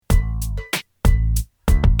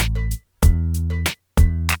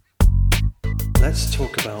Let's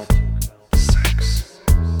talk about sex.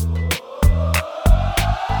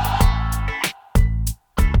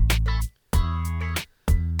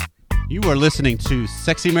 You are listening to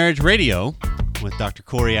Sexy Marriage Radio with Dr.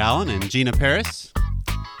 Corey Allen and Gina Paris,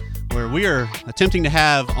 where we are attempting to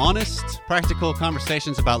have honest, practical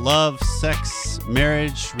conversations about love, sex,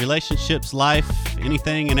 marriage, relationships, life,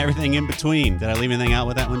 anything and everything in between. Did I leave anything out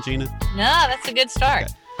with that one, Gina? No, that's a good start.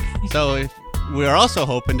 Okay. So we are also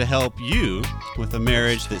hoping to help you with a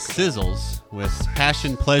marriage that sizzles with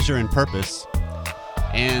passion, pleasure, and purpose.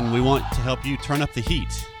 And we want to help you turn up the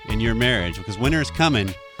heat in your marriage because winter is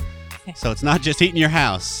coming. So it's not just heating your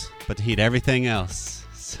house, but to heat everything else.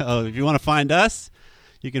 So if you want to find us,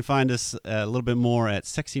 you can find us a little bit more at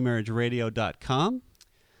sexymarriageradio.com.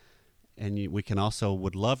 And we can also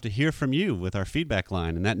would love to hear from you with our feedback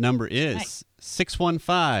line. And that number is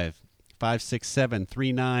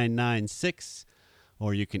 615-567-3996.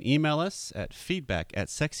 Or you can email us at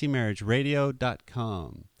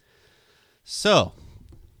feedback@sexymarriageradio.com. So,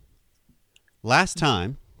 last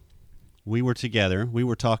time we were together, we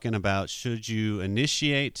were talking about should you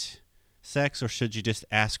initiate sex or should you just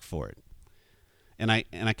ask for it? And I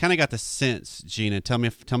kind of got the sense, Gina, tell me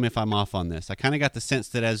if I'm off on this. I kind of got the sense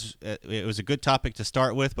that as it was a good topic to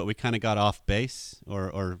start with, but we kind of got off base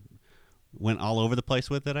or went all over the place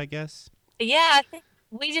with it, I guess. Yeah, I think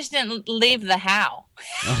we just didn't leave the how.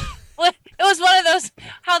 It was one of those,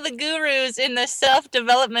 how the gurus in the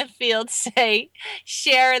self-development field say,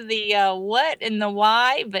 share the what and the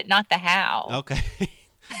why, but not the how. Okay.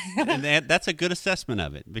 And that's a good assessment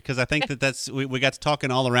of it, because I think we got to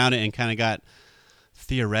talking all around it and kind of got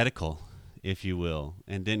theoretical, if you will,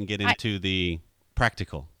 and didn't get into the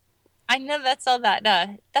practical. I know that's all that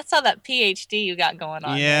PhD you got going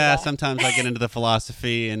on. Yeah, sometimes I get into the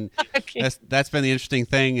philosophy, and Okay. that's been the interesting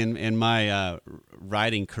thing in my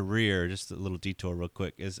writing career. Just a little detour, real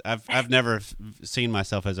quick, is I've never seen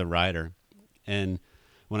myself as a writer, and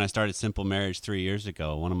when I started Simple Marriage 3 years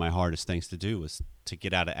ago, one of my hardest things to do was to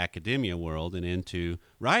get out of academia world and into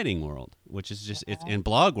writing world, which is just it's in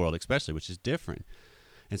blog world especially, which is different.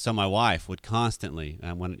 And so my wife would constantly,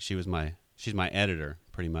 when she's my editor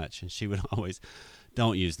pretty much, and she would always,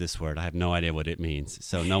 don't use this word. I have no idea what it means,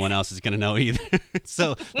 so no one else is going to know either.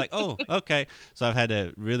 So like, oh, okay. So I've had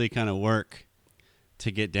to really kind of work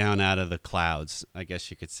to get down out of the clouds, I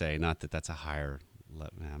guess you could say. Not that that's a higher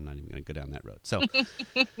level. I'm not even going to go down that road. So,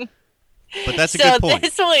 but that's a good point.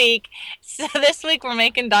 This week we're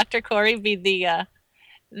making Dr. Corey be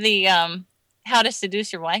the how to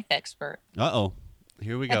seduce your wife expert. Uh-oh.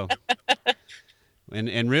 Here we go.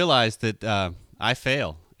 And realize that I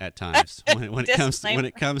fail at times when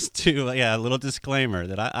it comes to a little disclaimer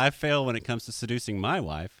that I fail when it comes to seducing my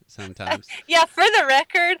wife sometimes. Yeah, for the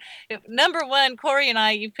record, number one, Corey and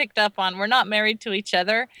I, you picked up on, we're not married to each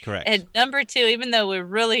other. Correct. And number two, even though we're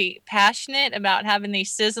really passionate about having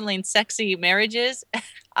these sizzling, sexy marriages,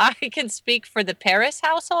 I can speak for the Paris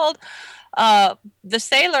household. The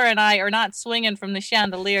sailor and I are not swinging from the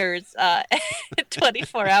chandeliers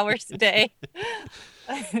 24 hours a day.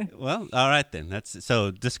 Well, all right then.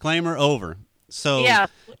 So disclaimer over. So yeah,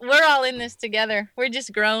 we're all in this together. We're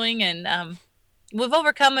just growing, and we've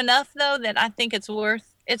overcome enough though that I think it's worth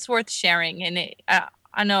sharing. And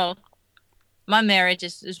I know my marriage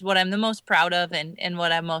is what I'm the most proud of, and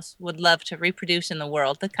what I most would love to reproduce in the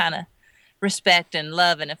world. The kind of respect and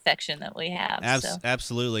love and affection that we have.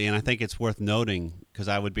 Absolutely, and I think it's worth noting, because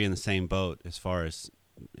I would be in the same boat as far as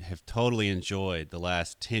have totally enjoyed the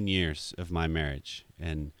last 10 years of my marriage,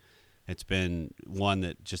 and it's been one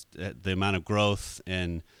that just the amount of growth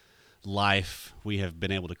and life we have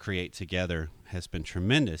been able to create together has been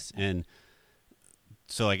tremendous. And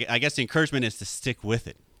so I guess the encouragement is to stick with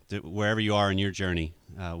it wherever you are in your journey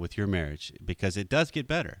with your marriage, because it does get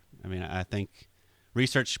better. I mean, I think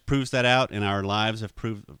research proves that out, and our lives have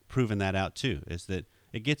proven that out too, is that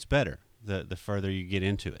it gets better the further you get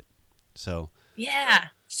into it. So yeah.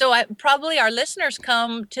 So probably our listeners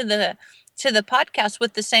come to the podcast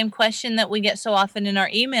with the same question that we get so often in our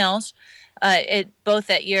emails, both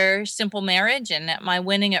at your Simple Marriage and at my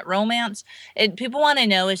Winning at Romance. People want to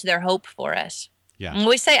know, is there hope for us? Yeah. And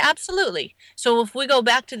we say absolutely. So if we go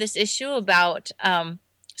back to this issue about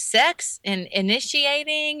sex and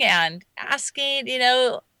initiating and asking,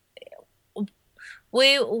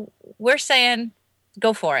 we're saying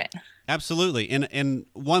go for it. Absolutely. And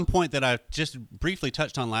one point that I just briefly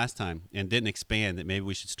touched on last time and didn't expand that maybe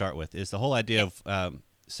we should start with is the whole idea of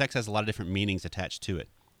sex has a lot of different meanings attached to it.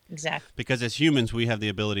 Exactly. Because as humans, we have the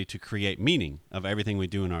ability to create meaning of everything we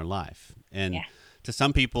do in our life. And to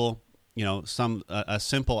some people, a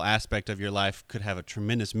simple aspect of your life could have a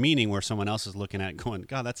tremendous meaning where someone else is looking at it going,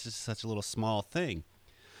 God, that's just such a little small thing.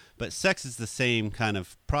 But sex is the same kind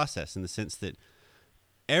of process in the sense that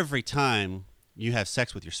every time you have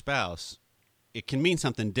sex with your spouse, it can mean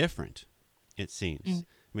something different, it seems.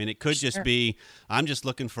 I mean, it could just be, I'm just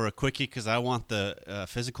looking for a quickie because I want the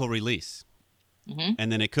physical release.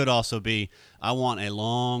 And then it could also be, I want a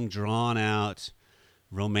long, drawn-out,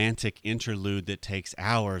 romantic interlude that takes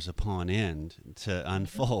hours upon end to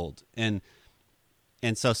unfold. And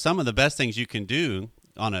so some of the best things you can do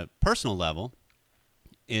on a personal level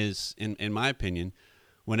is, in my opinion,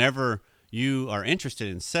 whenever you are interested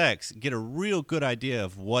in sex, get a real good idea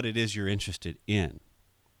of what it is you're interested in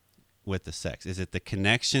with the sex. Is it the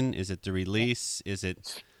connection? Is it the release? Is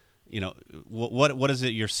it, what is it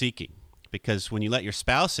you're seeking? Because when you let your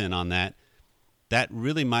spouse in on that, that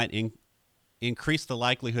really might increase the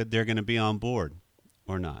likelihood they're going to be on board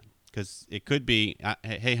or not. Because it could be,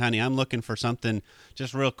 hey, honey, I'm looking for something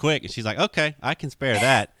just real quick. And she's like, okay, I can spare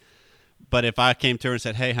that. But if I came to her and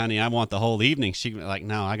said, hey, honey, I want the whole evening, she'd be like,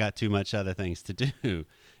 no, I got too much other things to do.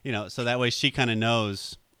 So that way she kind of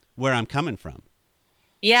knows where I'm coming from.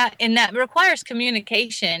 Yeah, and that requires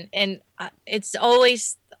communication. And it's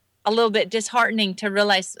always a little bit disheartening to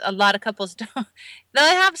realize a lot of couples don't. They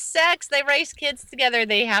have sex, they raise kids together,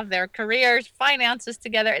 they have their careers, finances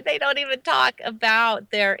together. They don't even talk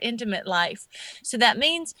about their intimate life. So that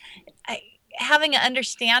means having an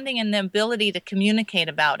understanding and the ability to communicate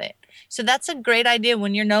about it. So that's a great idea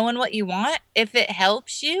when you're knowing what you want. If it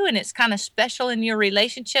helps you and it's kind of special in your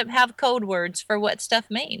relationship, have code words for what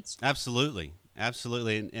stuff means. Absolutely.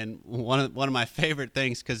 And one of my favorite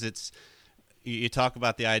things, because it's, you talk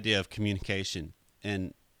about the idea of communication,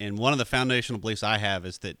 and one of the foundational beliefs I have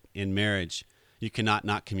is that in marriage you cannot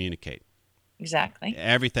not communicate. Exactly.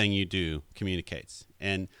 Everything you do communicates,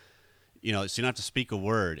 and so you don't have to speak a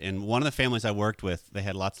word. And one of the families I worked with, they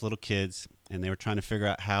had lots of little kids, and they were trying to figure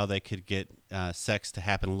out how they could get sex to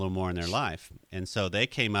happen a little more in their life. And so they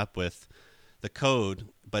came up with the code,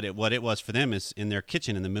 but what it was for them is in their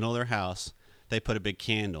kitchen in the middle of their house, they put a big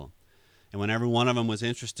candle. And whenever one of them was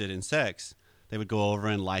interested in sex, they would go over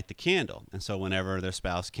and light the candle. And so whenever their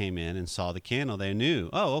spouse came in and saw the candle, they knew,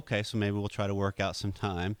 oh, okay, so maybe we'll try to work out some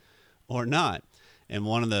time or not. And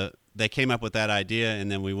they came up with that idea, and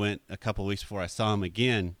then we went a couple of weeks before I saw them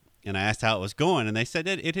again, and I asked how it was going, and they said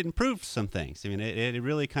it improved some things. I mean, it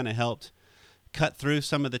really kind of helped cut through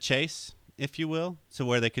some of the chase, if you will, to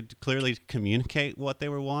where they could clearly communicate what they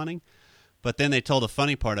were wanting. But then they told a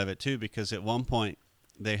funny part of it, too, because at one point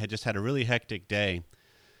they had just had a really hectic day,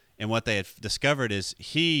 and what they had discovered is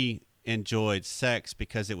he enjoyed sex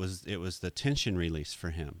because it was the tension release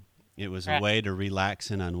for him. It was a way to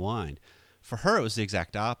relax and unwind. For her, it was the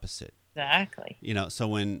exact opposite. Exactly. So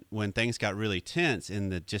when things got really tense in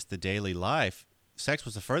the daily life, sex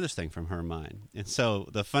was the furthest thing from her mind. And so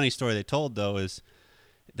the funny story they told, though, is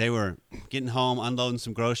they were getting home, unloading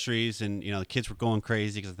some groceries, and the kids were going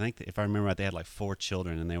crazy because I think if I remember right, they had like 4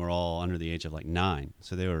 children, and they were all under the age of like 9.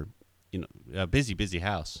 So they were a busy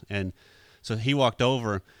house. And so he walked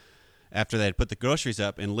over after they had put the groceries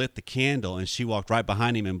up and lit the candle, and she walked right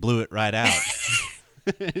behind him and blew it right out.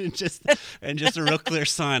 and just a real clear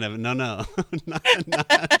sign of no, not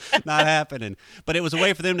happening. But it was a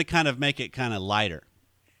way for them to kind of make it kind of lighter.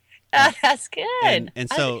 That's good. And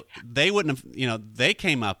so they wouldn't have, they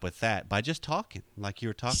came up with that by just talking, like you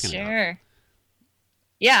were talking about. Sure.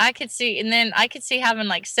 Yeah, I could see, and then I could see having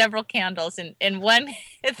like several candles, and one,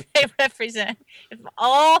 if they represent, if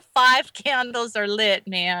all 5 candles are lit,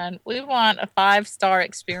 man, we want a 5-star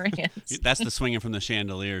experience. That's the swinging from the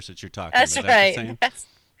chandeliers that you're talking That's about. That's right.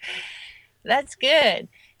 That's good.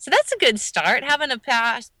 So that's a good start, having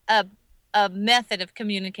a method of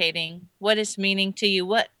communicating what is meaning to you,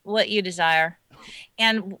 what you desire.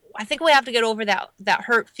 And I think we have to get over that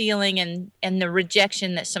hurt feeling and the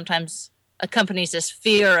rejection that sometimes accompanies this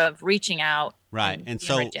fear of reaching out. Right. And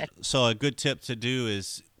so a good tip to do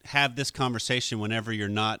is have this conversation whenever you're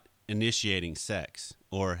not initiating sex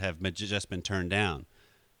or have just been turned down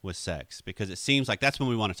with sex, because it seems like that's when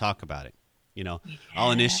we want to talk about it.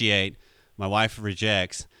 I'll initiate, my wife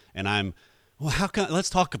rejects, and well, how come, let's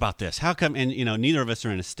talk about this. How come, and neither of us are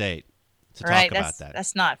in a state to talk about that.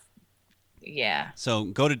 That's not, yeah. So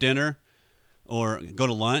go to dinner or go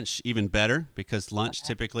to lunch, even better, because lunch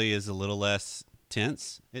typically is a little less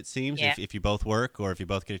tense, it seems, if you both work or if you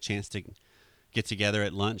both get a chance to get together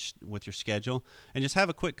at lunch with your schedule. And just have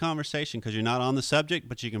a quick conversation, because you're not on the subject,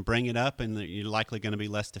 but you can bring it up, and you're likely going to be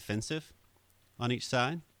less defensive on each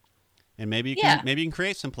side. And maybe you can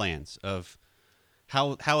create some plans of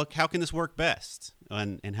how can this work best,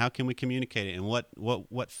 and how can we communicate it, and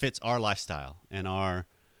what fits our lifestyle and our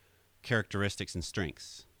characteristics and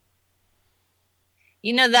strengths.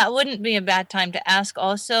 That wouldn't be a bad time to ask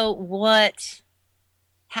also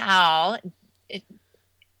how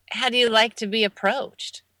how do you like to be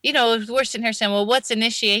approached? If we're sitting here saying, well, what's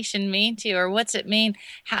initiation mean to you, or what's it mean?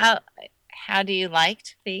 How do you like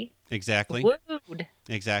to be Exactly. wooed?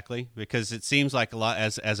 Exactly. Because it seems like a lot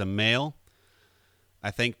as a male, I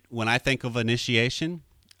think when I think of initiation,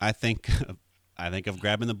 I think of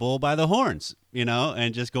grabbing the bull by the horns,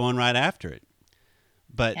 and just going right after it.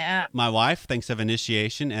 But Yeah. my wife thinks of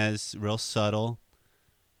initiation as real subtle,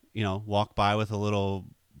 walk by with a little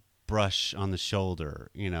brush on the shoulder,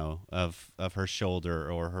 of her shoulder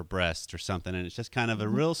or her breast or something, and it's just kind of a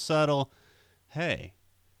real subtle, hey,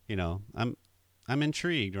 I'm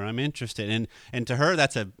intrigued or I'm interested, and to her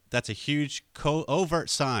that's a huge overt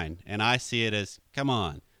sign, and I see it as, come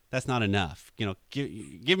on, that's not enough,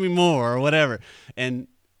 give me more or whatever, and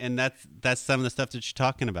that's some of the stuff that you're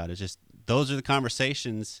talking about. Is just those are the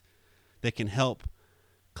conversations that can help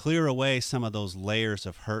clear away some of those layers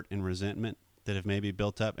of hurt and resentment that have maybe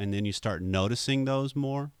built up, and then you start noticing those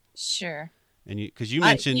more. Sure. And because you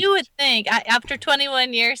mentioned, you would think after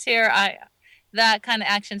 21 years here, that kind of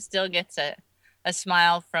action still gets a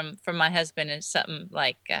smile from my husband. Is something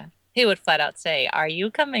like he would flat out say, "Are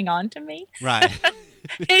you coming on to me?" right?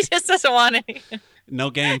 He just doesn't want any. No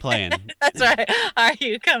game playing. That's right. Are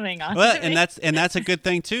you coming on? Well, to and me? that's a good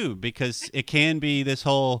thing too, because it can be this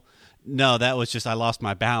whole, no, that was just I lost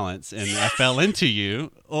my balance and I fell into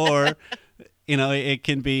you, or it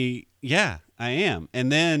can be, yeah, I am,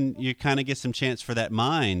 and then you kind of get some chance for that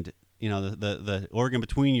mind, the organ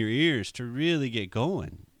between your ears to really get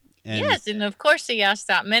going. And Yes, and of course he asked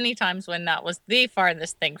that many times when that was the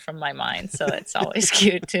farthest thing from my mind. So it's always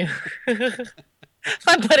cute too.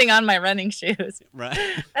 I'm putting on my running shoes. right,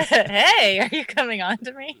 Hey, are you coming on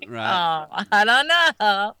to me? Right. Oh, I don't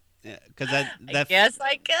know. because I that guess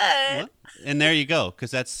I could. Well, and there you go,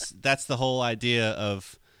 because that's the whole idea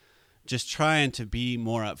of just trying to be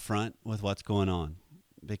more upfront with what's going on,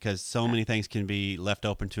 because so many things can be left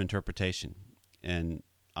open to interpretation, and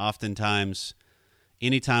oftentimes,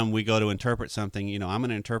 anytime we go to interpret something, I'm going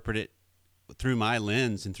to interpret it through my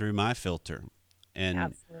lens and through my filter, and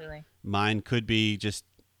Absolutely. mine could be just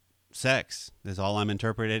sex is all I'm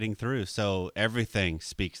interpreting through. So everything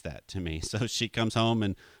speaks that to me. So she comes home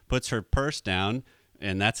and puts her purse down,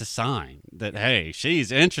 and that's a sign that, hey,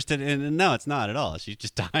 she's interested in it. No, it's not at all. She's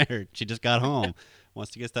just tired. She just got home,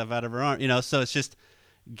 wants to get stuff out of her arm. So it's just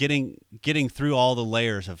getting through all the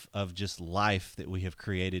layers of just life that we have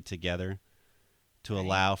created together to Right.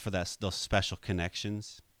 allow for those special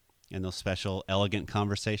connections and those special elegant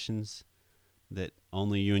conversations that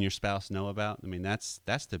only you and your spouse know about. I mean, that's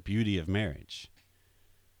the beauty of marriage.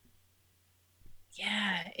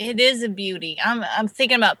 Yeah, it is a beauty. I'm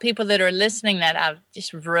thinking about people that are listening that have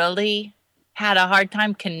just really had a hard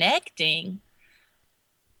time connecting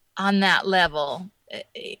on that level.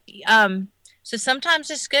 So sometimes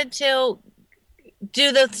it's good to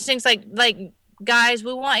do those things like guys,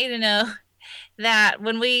 we want you to know that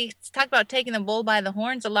when we talk about taking the bull by the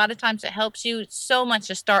horns, a lot of times it helps you so much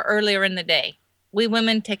to start earlier in the day. We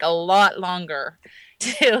women take a lot longer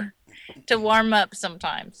to warm up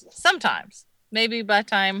sometimes. Maybe by the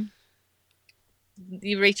time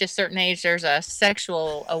you reach a certain age, there's a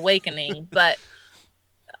sexual awakening. But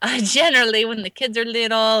generally, when the kids are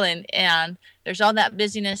little and there's all that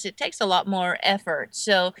busyness, it takes a lot more effort.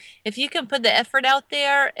 So if you can put the effort out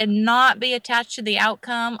there and not be attached to the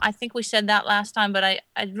outcome, I think we said that last time, but I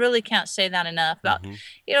really can't say that enough about,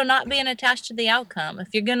 not being attached to the outcome. If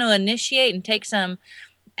you're going to initiate and take some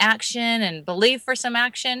action and believe for some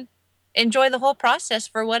action, enjoy the whole process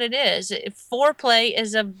for what it is. Foreplay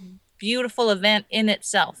is a beautiful event in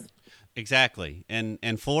itself. Exactly. And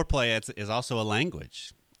foreplay is also a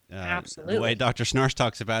language. Absolutely. The way Dr. Schnarch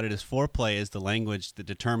talks about it is foreplay is the language that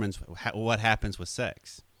determines what happens with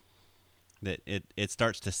sex. That it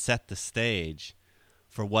starts to set the stage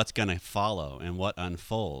for what's going to follow and what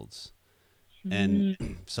unfolds.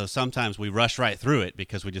 And so sometimes we rush right through it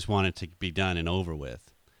because we just want it to be done and over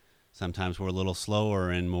with. Sometimes we're a little slower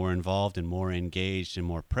and more involved and more engaged and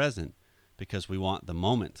more present because we want the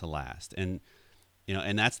moment to last. And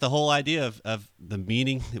and that's the whole idea of the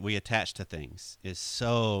meaning that we attach to things is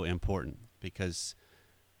so important, because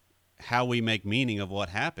how we make meaning of what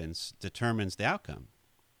happens determines the outcome.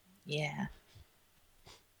 Yeah.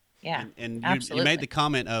 Yeah. And absolutely. you made the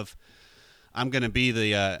comment of, I'm going to be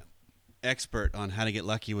the expert on how to get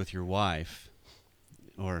lucky with your wife.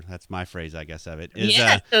 or that's my phrase, I guess, of it, is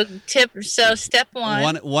Yeah. So step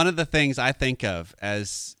one of the things I think of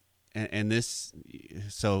as, and this,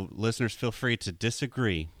 so listeners, feel free to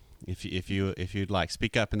disagree if you'd like.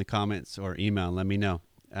 Speak up in the comments or email and let me know.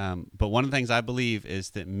 But one of the things I believe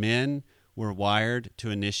is that men were wired to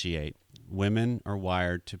initiate. Women are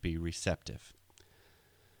wired to be receptive.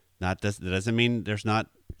 That doesn't mean there's not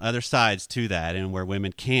other sides to that and where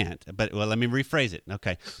women can't. But let me rephrase it.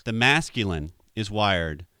 Okay, the masculine is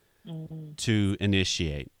wired to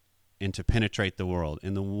initiate and to penetrate the world,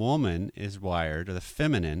 and the woman is wired, or the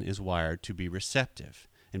feminine is wired, to be receptive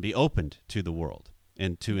and be opened to the world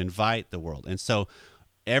and to invite the world. And so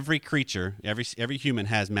every creature, every human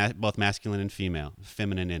has both masculine and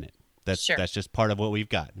feminine in it. That's just part of what we've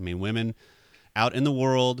got. I mean, women out in the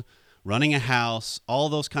world, running a house, all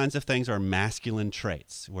those kinds of things are masculine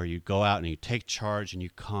traits where you go out and you take charge and you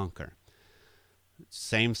conquer.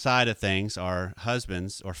 Same side of things are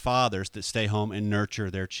husbands or fathers that stay home and nurture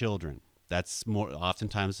their children. That's more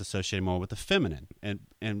oftentimes associated more with the feminine.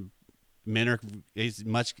 And men are as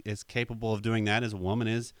much as capable of doing that as a woman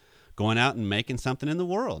is going out and making something in the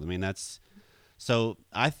world. I mean, so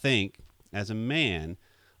I think as a man,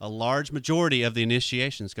 a large majority of the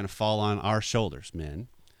initiation is going to fall on our shoulders, men,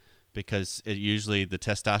 because usually the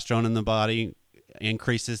testosterone in the body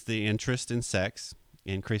increases the interest in sex,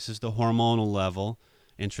 increases the hormonal level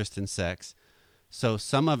interest in sex. So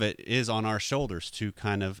some of it is on our shoulders to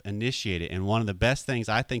kind of initiate it. And one of the best things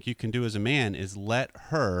I think you can do as a man is let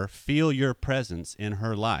her feel your presence in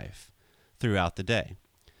her life throughout the day.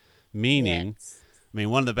 Meaning, yes. I mean,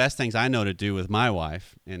 one of the best things I know to do with my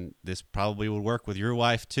wife, and this probably would work with your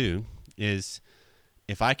wife too, is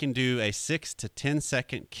if I can do a 6 to 10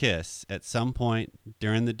 second kiss at some point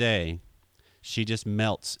during the day, she just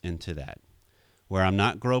melts into that. Where I'm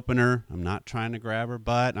not groping her, I'm not trying to grab her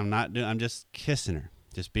butt, I'm just kissing her,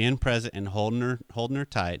 just being present and holding her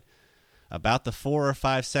tight. About the 4 or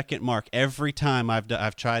 5 second mark, every time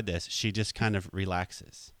I've tried this, she just kind of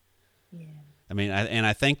relaxes. Yeah. I mean,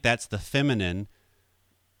 I think that's the feminine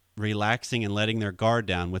relaxing and letting their guard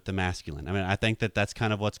down with the masculine. I mean, I think that's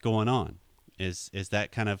kind of what's going on, is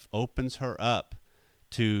that kind of opens her up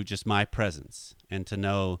to just my presence and to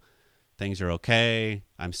know things are okay,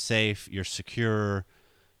 I'm safe, you're secure,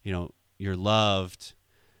 you're loved.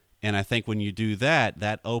 And I think when you do that,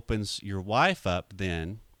 that opens your wife up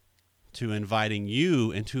then to inviting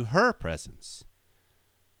you into her presence.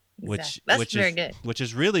 That's very good. Which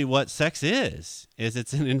is really what sex is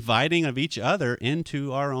it's an inviting of each other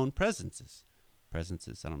into our own presences.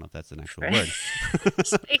 Presences, I don't know if that's an actual word.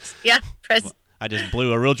 Yeah, well, I just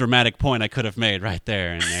blew a real dramatic point I could have made right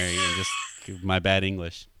there, and there you just my bad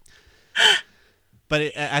English.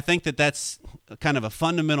 But I think that's kind of a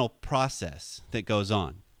fundamental process that goes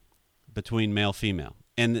on between male female.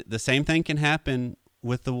 And the same thing can happen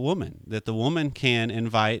with the woman, that the woman can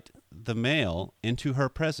invite the male into her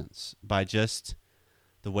presence by just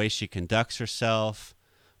the way she conducts herself,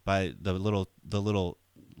 by the little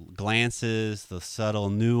glances, the subtle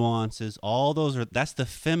nuances. All those that's the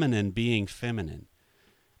feminine being feminine.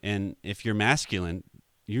 And if you're masculine,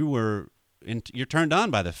 you're turned on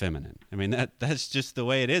by the feminine. I mean, that's just the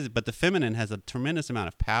way it is. But the feminine has a tremendous amount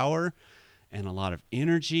of power and a lot of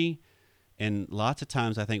energy. And lots of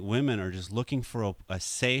times I think women are just looking for a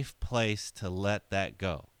safe place to let that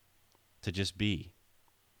go, to just be.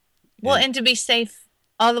 Well, and to be safe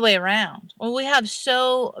all the way around. Well, we have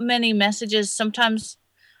so many messages. Sometimes,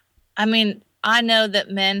 I mean, I know that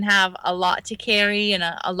men have a lot to carry and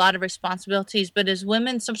a lot of responsibilities, but as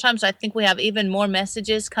women, sometimes I think we have even more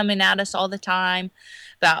messages coming at us all the time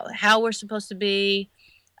about how we're supposed to be.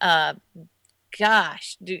 To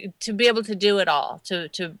be able to do it all,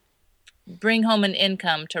 to bring home an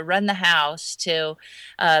income, to run the house, to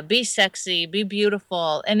be sexy, be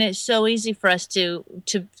beautiful. And it's so easy for us to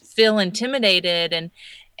feel intimidated.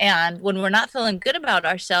 And when we're not feeling good about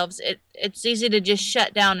ourselves, it's easy to just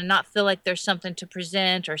shut down and not feel like there's something to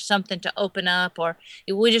present or something to open up, or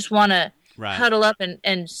we just want to huddle up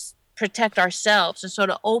and protect ourselves. And so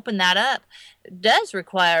to open that up does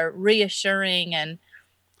require reassuring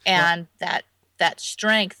and that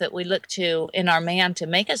strength that we look to in our man to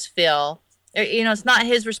make us feel, it's not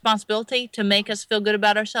his responsibility to make us feel good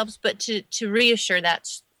about ourselves, but to reassure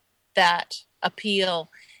that appeal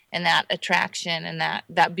and that attraction and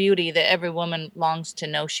that beauty that every woman longs to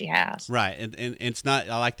know she has. Right. And it's not,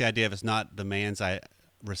 I like the idea of it's not the man's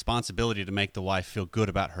responsibility to make the wife feel good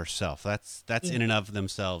about herself. That's in and of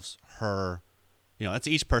themselves her, that's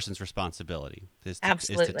each person's responsibility is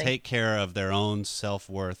to take care of their own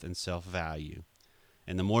self-worth and self-value.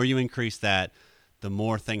 And the more you increase that, the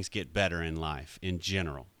more things get better in life in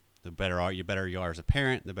general. The better you are as a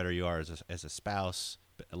parent, the better you are as a spouse,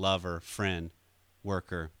 a lover, friend,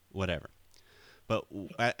 worker, whatever. But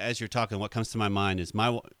as you're talking, what comes to my mind is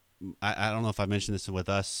I don't know if I mentioned this with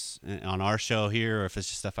us on our show here or if it's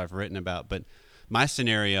just stuff I've written about, but my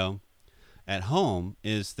scenario at home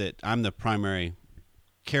is that I'm the primary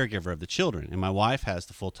caregiver of the children, and my wife has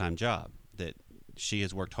the full-time job that she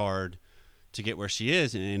has worked hard to get where she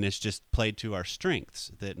is, and it's just played to our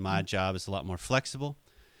strengths that my job is a lot more flexible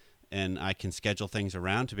and I can schedule things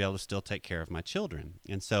around to be able to still take care of my children.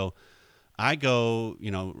 And so I go,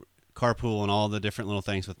 carpool and all the different little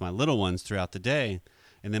things with my little ones throughout the day.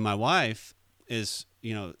 And then my wife is,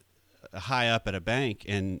 high up at a bank,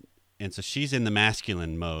 and so she's in the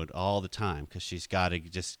masculine mode all the time because she's got to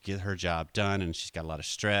just get her job done, and she's got a lot of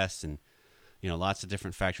stress and, lots of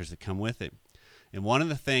different factors that come with it. And one of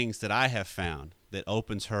the things that I have found that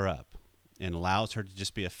opens her up and allows her to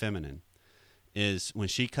just be a feminine is when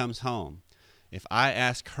she comes home. If I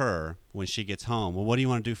ask her when she gets home, well, what do you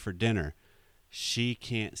want to do for dinner? She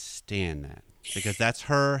can't stand that because that's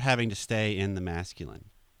her having to stay in the masculine.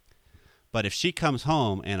 But if she comes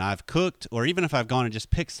home and I've cooked, or even if I've gone and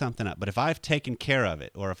just picked something up, but if I've taken care of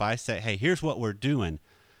it, or if I say, hey, here's what we're doing,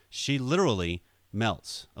 she literally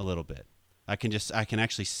melts a little bit. I can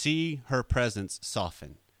actually see her presence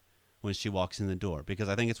soften when she walks in the door, because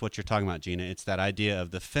I think it's what you're talking about, Gina. It's that idea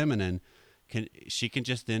of the feminine. She can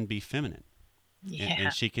just then be feminine. Yeah.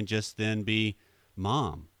 And she can just then be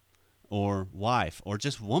mom or wife or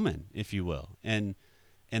just woman, if you will. And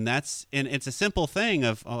it's a simple thing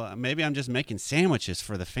of maybe I'm just making sandwiches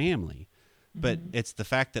for the family, but it's the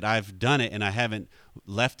fact that I've done it and I haven't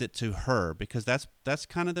left it to her, because that's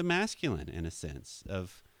kind of the masculine in a sense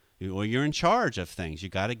of, well, you're in charge of things. You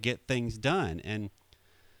got to get things done. And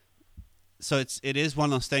so it is one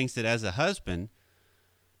of those things that as a husband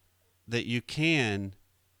that you can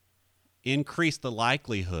increase the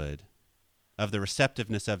likelihood of the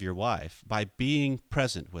receptiveness of your wife by being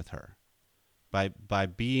present with her, by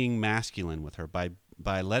being masculine with her,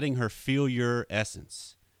 by letting her feel your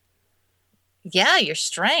essence. Yeah, your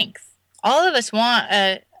strength. All of us want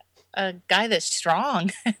a guy that's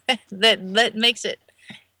strong, that makes it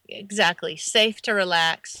exactly safe to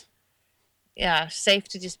relax. Yeah, safe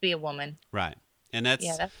to just be a woman. Right, and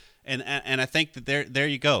and I think that there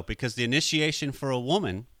you go, because the initiation for a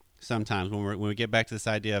woman sometimes when we get back to this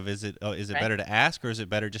idea of is it right. better to ask or is it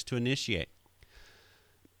better just to initiate?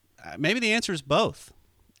 Maybe the answer is both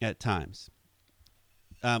at times.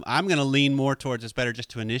 I'm going to lean more towards it's better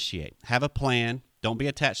just to initiate. Have a plan. Don't be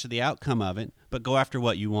attached to the outcome of it, but go after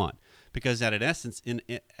what you want. Because at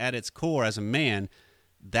its core as a man,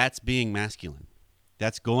 that's being masculine.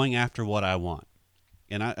 That's going after what I want.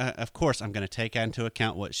 And I of course, I'm going to take into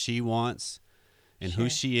account what she wants and who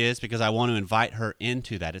she is, because I want to invite her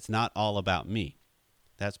into that. It's not all about me.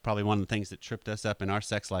 That's probably one of the things that tripped us up in our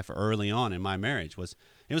sex life early on in my marriage was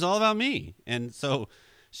it was all about me. And so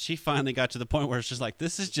she finally got to the point where it's just like,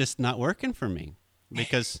 this is just not working for me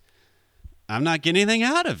because I'm not getting anything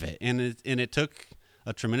out of it. And it took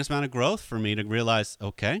a tremendous amount of growth for me to realize,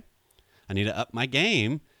 okay, I need to up my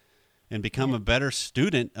game and become a better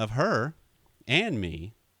student of her and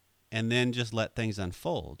me, and then just let things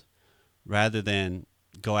unfold rather than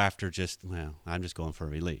go after just, well, I'm just going for a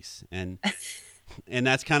release. And and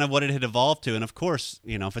that's kind of what it had evolved to. And of course,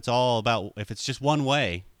 if it's just one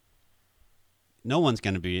way, no one's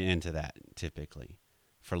going to be into that typically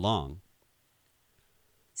for long.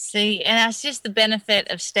 See, and that's just the benefit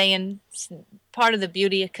of staying. Part of the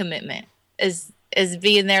beauty of commitment is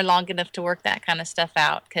being there long enough to work that kind of stuff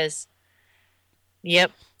out. Because,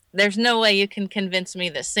 there's no way you can convince me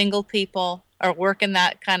that single people are working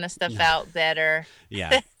that kind of stuff out better.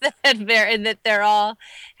 Yeah. and that they're all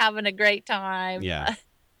having a great time. Yeah.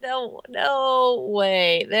 No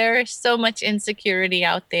way. There's so much insecurity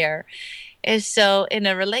out there. And so in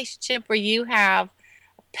a relationship where you have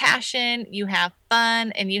passion, you have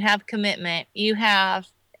fun, and you have commitment, you have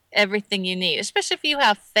everything you need, especially if you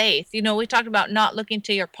have faith. We talked about not looking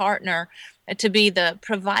to your partner to be the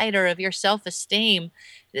provider of your self-esteem.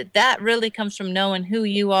 That really comes from knowing who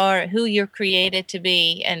you are, who you're created to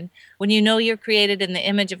be. And when you know you're created in the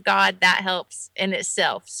image of God, that helps in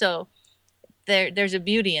itself. So there's a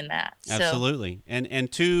beauty in that. Absolutely. So.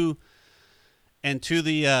 And to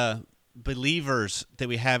the believers that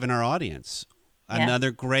we have in our audience,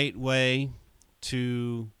 another great way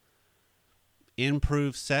to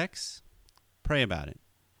improve sex, pray about it.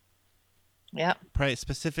 Yeah. Pray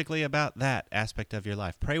specifically about that aspect of your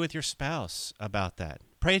life. Pray with your spouse about that.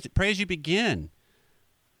 Pray as you begin.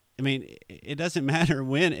 I mean, it doesn't matter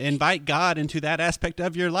when. Invite God into that aspect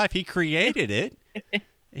of your life. He created it.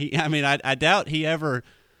 I doubt he ever,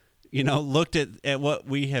 looked at what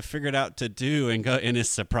we have figured out to do and is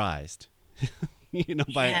surprised.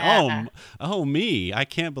 Oh me, I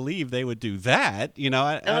can't believe they would do that.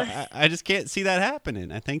 I just can't see that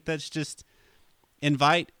happening. I think that's just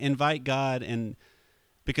invite God, and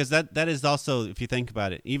because that is also, if you think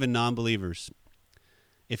about it, even non-believers,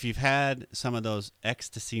 if you've had some of those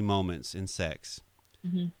ecstasy moments in sex,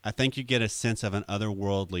 I think you get a sense of an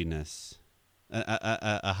otherworldliness,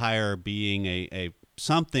 a higher being, a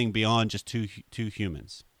something beyond just two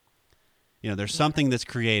humans. There's something that's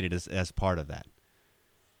created as part of that.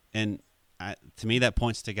 And to me, that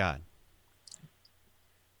points to God.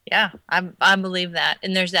 Yeah, I believe that.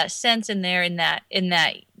 And there's that sense in there, in that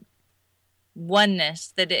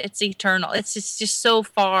oneness, that it's eternal. It's just so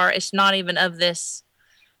far. It's not even of this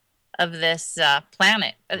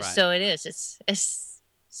planet. Right. So it is. It's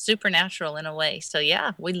supernatural in a way. So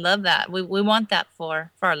yeah, we love that. We want that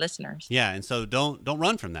for our listeners. Yeah, and so don't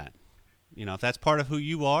run from that. If that's part of who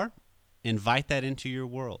you are, invite that into your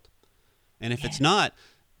world. And if it's not,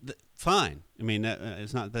 fine. I mean,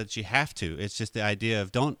 it's not that you have to. It's just the idea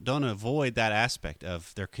of don't avoid that aspect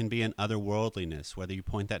of there can be an otherworldliness, whether you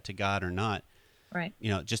point that to God or not. Right.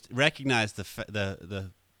 Just recognize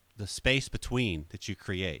the space between that you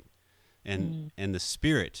create, and the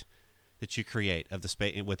spirit that you create of the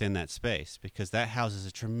space within that space, because that houses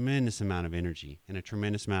a tremendous amount of energy and a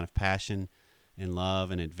tremendous amount of passion and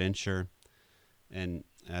love and adventure. And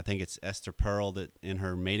I think it's Esther Perel that in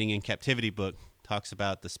her Mating in Captivity book talks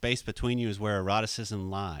about the space between you is where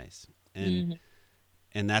eroticism lies. And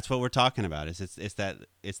and that's what we're talking about. It's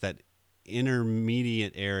that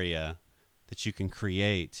intermediate area that you can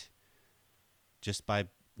create just by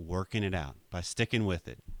working it out, by sticking with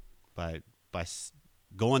it, by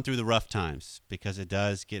going through the rough times, because it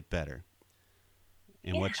does get better.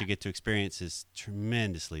 And what you get to experience is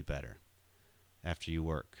tremendously better after you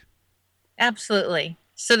work. Absolutely.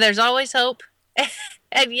 So there's always hope.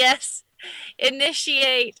 And yes,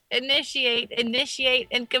 initiate,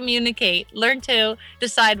 and communicate. Learn to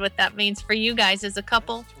decide what that means for you guys as a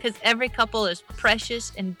couple, because every couple is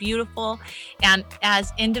precious and beautiful and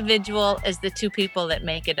as individual as the two people that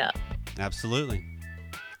make it up. Absolutely.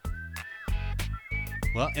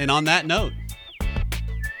 Well, and on that note,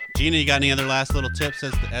 Gina, you got any other last little tips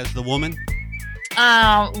as the woman?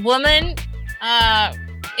 Woman,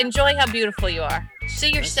 enjoy how beautiful you are.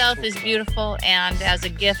 See yourself as beautiful and as a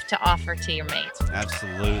gift to offer to your mate.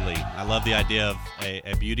 Absolutely. I love the idea of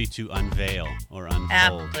a beauty to unveil or unfold.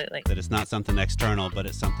 Absolutely. That it's not something external, but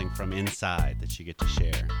it's something from inside that you get to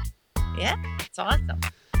share. Yeah, it's awesome.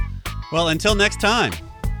 Well, until next time,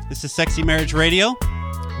 this is Sexy Marriage Radio.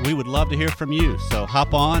 We would love to hear from you. So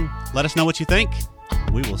hop on, let us know what you think.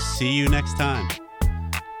 We will see you next time.